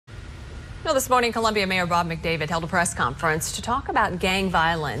Well, this morning, Columbia Mayor Bob McDavid held a press conference to talk about gang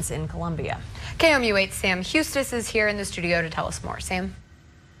violence in Columbia. KOMU8's Sam Hustis is here in the studio to tell us more. Sam?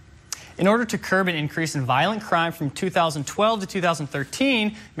 In order to curb an increase in violent crime from 2012 to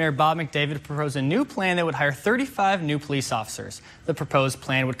 2013, Mayor Bob McDavid proposed a new plan that would hire 35 new police officers. The proposed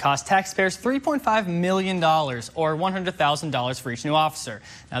plan would cost taxpayers $3.5 million, or $100,000 for each new officer.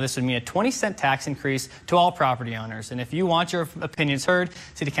 Now, this would mean a 20-cent tax increase to all property owners. And if you want your opinions heard,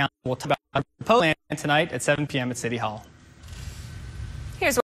 City Council will talk about the proposed plan tonight at 7 p.m. at City Hall.